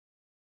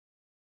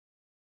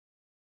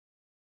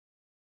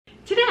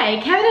Today,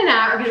 Kevin and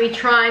I are going to be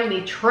trying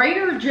the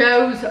Trader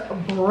Joe's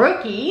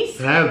Brookies.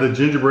 And I have the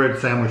gingerbread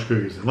sandwich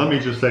cookies. And let me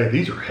just say,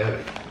 these are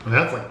heavy. I mean,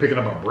 that's like picking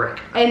up a brick.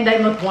 And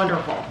they look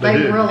wonderful. They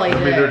really do.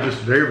 I mean, they're just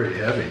very, very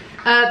heavy.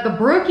 The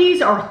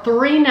Brookies are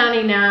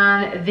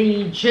 $3.99.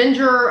 The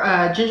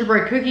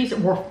gingerbread cookies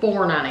were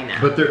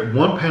 $4.99. But they're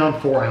 1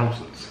 pound, 4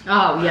 ounces.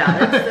 Oh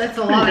yeah, that's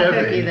a lot of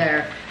cookie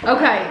there.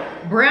 Okay,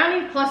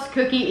 brownie plus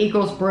cookie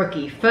equals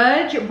Brookie.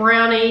 Fudge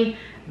brownie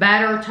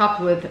batter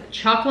topped with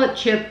chocolate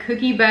chip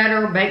cookie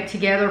batter baked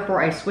together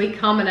for a sweet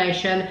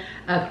combination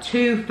of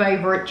 2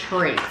 favorite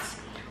treats.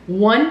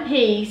 1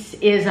 piece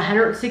is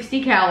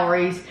 160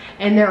 calories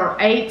and there are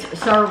 8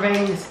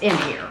 servings in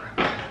here.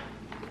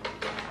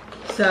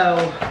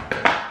 So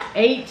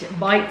 8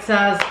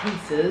 bite-sized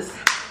pieces.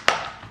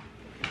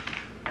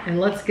 And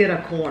let's get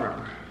a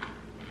corner.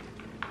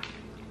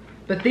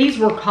 But these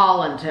were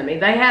calling to me.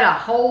 They had a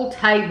whole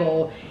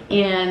table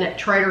in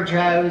Trader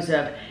Joe's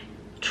of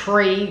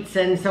treats,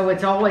 and so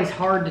it's always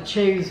hard to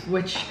choose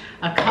which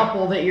a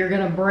couple that you're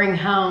gonna bring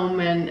home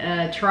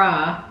and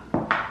try.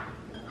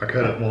 I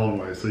cut it long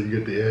way so you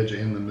get the edge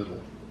and the middle.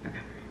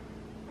 Okay.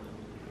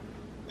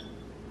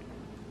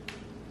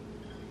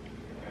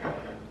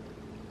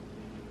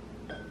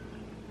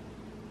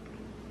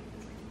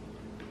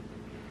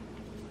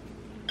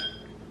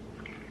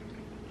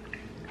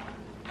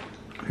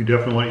 You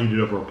definitely want to eat it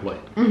over a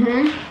plate.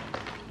 Mm-hmm.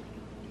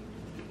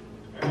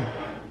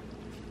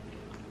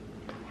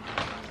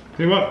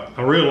 You know what?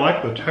 I really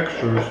like the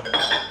textures.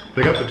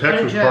 They got the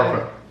textures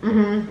perfect.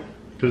 Mm-hmm.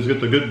 Because you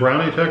get the good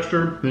brownie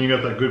texture, then you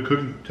got that good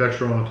cookie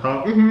texture on the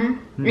top.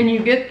 Mm-hmm. And you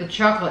get the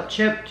chocolate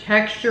chip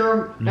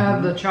texture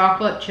of the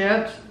chocolate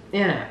chips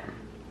in it.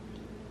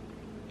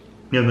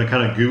 Yeah, and the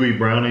kind of gooey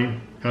brownie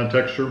kind of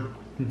texture.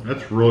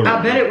 That's really, really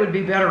I bet good. it would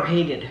be better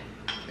heated.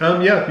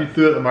 Yeah, if you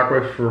threw it in the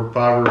microwave for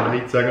 5 or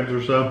 8 seconds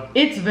or so.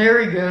 It's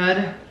very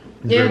good.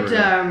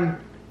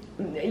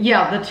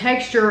 Yeah, the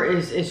texture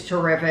is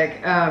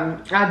terrific.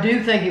 I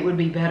do think it would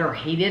be better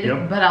heated,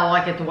 but I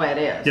like it the way it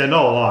is. Yeah,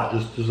 not a lot,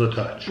 just a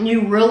touch.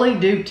 You really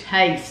do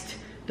taste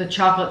the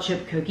chocolate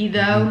chip cookie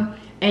though,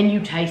 and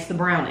you taste the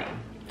brownie.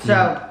 So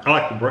I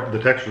like the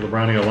texture of the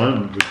brownie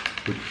alone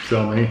would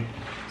sell me.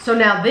 So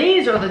now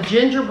these are the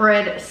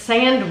gingerbread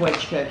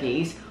sandwich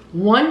cookies.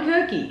 1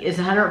 cookie is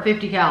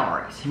 150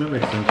 calories. That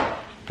makes sense.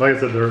 Like I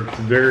said, it's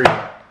very,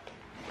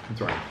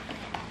 that's right.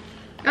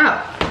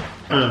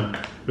 Oh.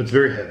 It's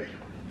very heavy.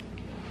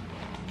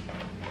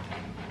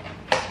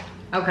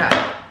 Okay.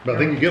 But I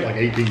think you get like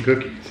 18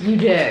 cookies. You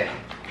do.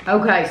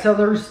 Okay, so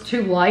there's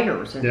 2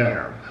 layers in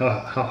here. How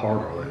hard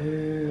are they?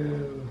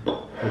 Ooh.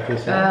 They feel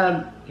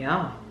soft?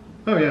 Yeah.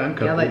 Oh yeah, I'm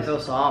Yeah, they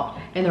feel soft.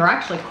 And they're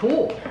actually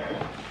cool.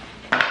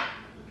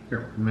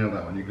 Here, nail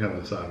that one. You can have it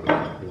inside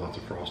with lots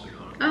of frosting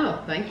on it.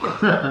 Oh, thank you.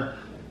 That's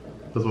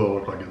what it'll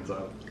look like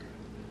inside.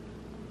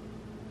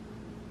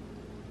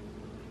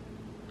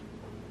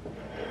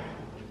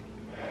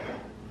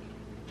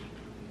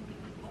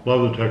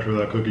 Love the texture of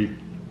that cookie.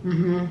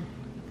 Mm-hmm.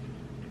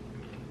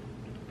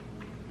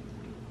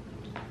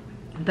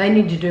 They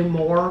need to do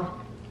more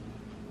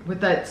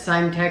with that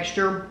same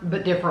texture,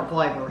 but different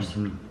flavors.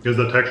 Because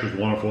the texture is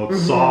wonderful.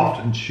 It's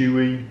soft and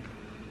chewy.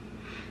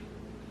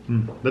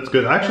 That's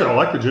good. Actually, I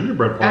like the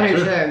gingerbread part I do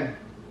too. too.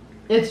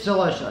 It's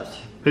delicious.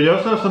 It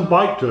does have some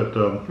bite to it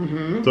though.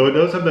 So it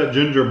does have that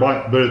ginger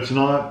bite, but it's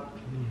not,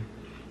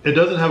 it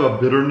doesn't have a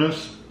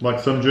bitterness like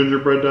some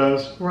gingerbread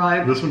does.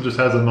 Right. This one just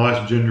has a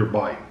nice ginger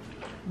bite.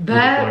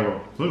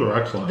 Those are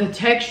excellent. The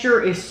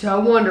texture is so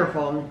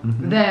wonderful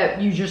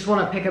that you just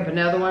want to pick up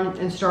another one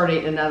and start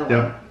eating another one.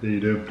 Yeah, you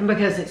do.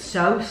 Because it's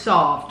so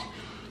soft.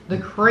 The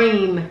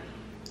cream,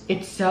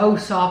 it's so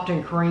soft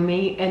and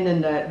creamy. And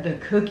then the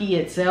cookie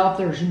itself,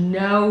 there's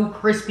no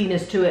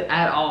crispiness to it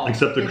at all.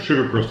 Except the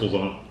sugar crystals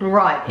on it.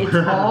 Right. It's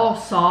all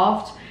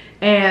soft.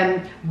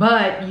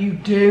 But you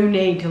do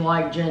need to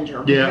like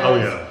ginger. Yeah, oh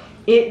yeah.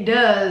 It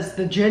does.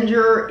 The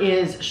ginger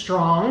is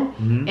strong,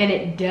 and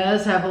it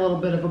does have a little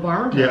bit of a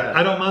burn to it. Yeah,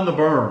 I don't mind the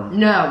burn.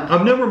 No.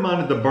 I've never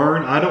minded the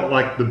burn. I don't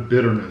like the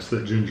bitterness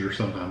that ginger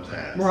sometimes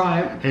has.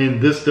 Right.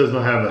 And this does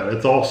not have that.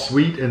 It's all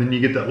sweet, and then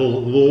you get that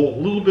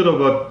little bit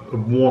of a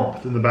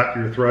warmth in the back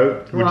of your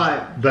throat. Which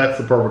that's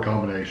the perfect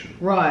combination.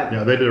 Right.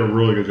 Yeah, they did a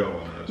really good job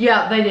on this.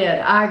 Yeah, they did.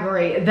 I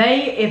agree.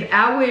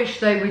 I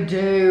wish they would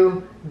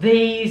do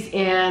these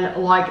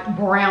in like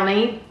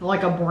brownie,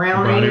 like a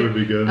brownie. Brownie would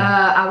be good.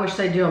 I wish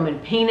they do them in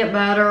peanut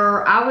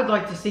butter. I would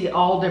like to see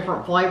all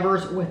different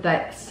flavors with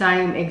that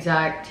same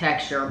exact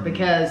texture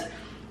because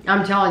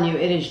I'm telling you,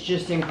 it is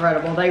just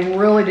incredible. They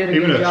really did a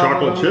good job. Even a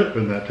chocolate chip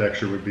in that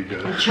texture would be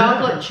good. A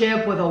chocolate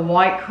chip with a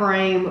white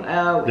cream.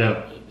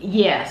 Yeah.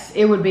 Yes,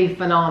 it would be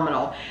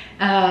phenomenal.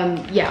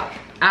 Yeah.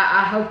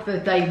 I hope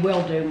that they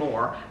will do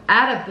more.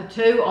 Out of the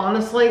 2,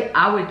 honestly,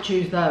 I would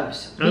choose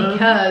those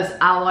because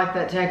I like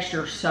that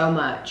texture so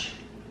much.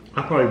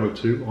 I probably would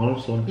too,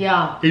 honestly.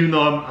 Yeah. Even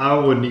though I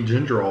wouldn't eat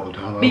ginger all the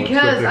time.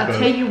 Because I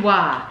tell you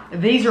why.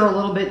 These are a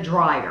little bit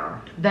drier.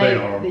 They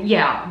are.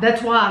 Yeah,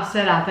 that's why I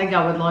said I think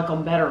I would like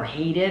them better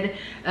heated.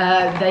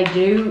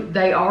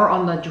 They are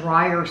on the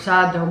drier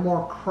side. They're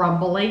more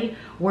crumbly,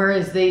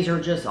 whereas these are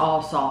just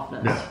all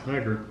softness. Yeah, I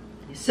agree.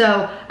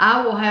 So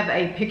I will have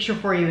a picture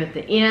for you at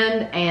the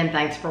end, and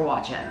thanks for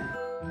watching.